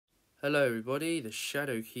Hello everybody, the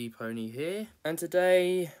Shadow Key Pony here, and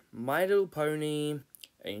today, My Little Pony,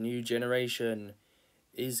 A New Generation,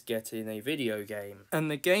 is getting a video game. And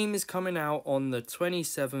the game is coming out on the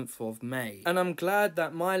 27th of May. And I'm glad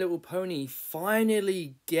that My Little Pony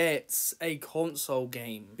finally gets a console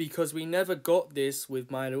game, because we never got this with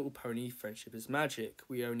My Little Pony Friendship is Magic.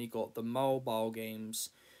 We only got the mobile games,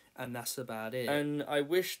 and that's about it. And I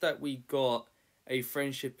wish that we got a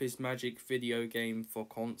Friendship is Magic video game for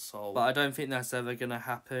console, but I don't think that's ever gonna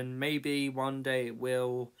happen. Maybe one day it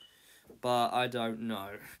will, but I don't know.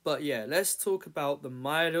 But yeah, let's talk about the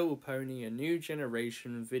My Little Pony A New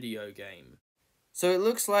Generation video game. So it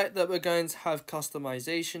looks like that we're going to have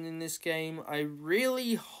customization in this game. I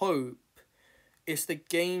really hope it's the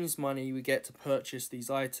game's money we get to purchase these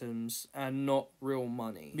items and not real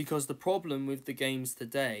money, because the problem with the games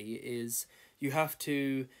today is you have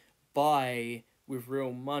to buy with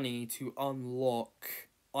real money to unlock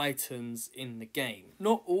items in the game.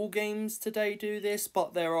 Not all games today do this,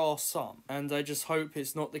 but there are some, and I just hope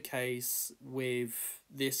it's not the case with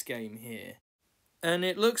this game here. And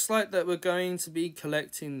it looks like that we're going to be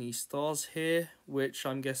collecting these stars here, which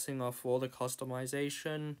I'm guessing are for the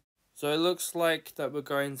customization. So it looks like that we're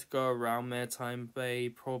going to go around Maretime Bay,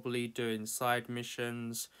 probably doing side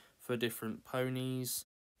missions for different ponies.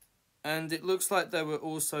 And it looks like that we're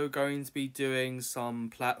also going to be doing some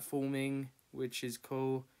platforming, which is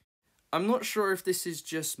cool. I'm not sure if this is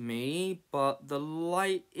just me, but the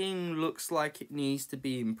lighting looks like it needs to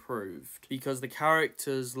be improved, because the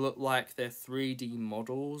characters look like they're 3D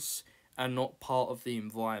models and not part of the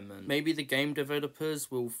environment. Maybe the game developers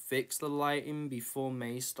will fix the lighting before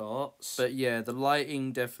May starts. But yeah, the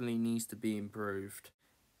lighting definitely needs to be improved.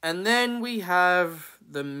 And then we have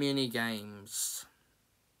the mini games.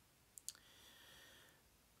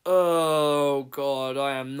 Oh god,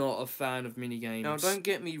 I am not a fan of minigames. Now don't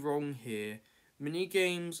get me wrong here,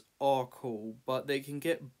 minigames are cool, but they can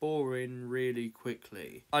get boring really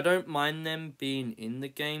quickly. I don't mind them being in the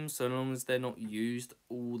game so long as they're not used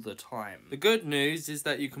all the time. The good news is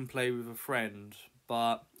that you can play with a friend,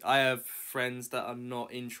 but I have friends that are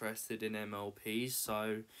not interested in MLP,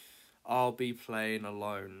 so I'll be playing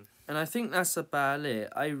alone. And I think that's about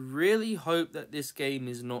it. I really hope that this game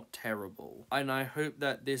is not terrible. And I hope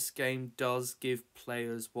that this game does give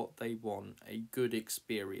players what they want, a good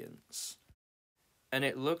experience. And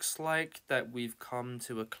it looks like that we've come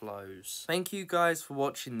to a close. Thank you guys for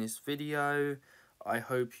watching this video. I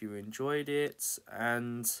hope you enjoyed it,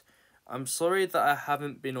 and I'm sorry that I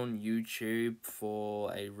haven't been on YouTube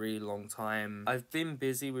for a really long time. I've been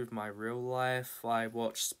busy with my real life. I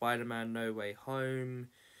watched Spider-Man No Way Home.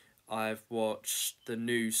 I've watched the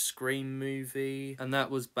new Scream movie, and that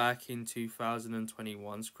was back in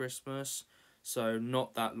 2021's Christmas, so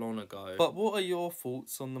not that long ago. But what are your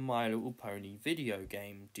thoughts on the My Little Pony video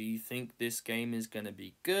game? Do you think this game is going to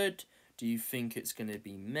be good? Do you think it's going to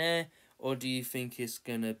be meh? Or do you think it's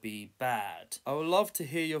going to be bad? I would love to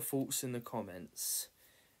hear your thoughts in the comments.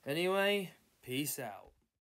 Anyway, peace out.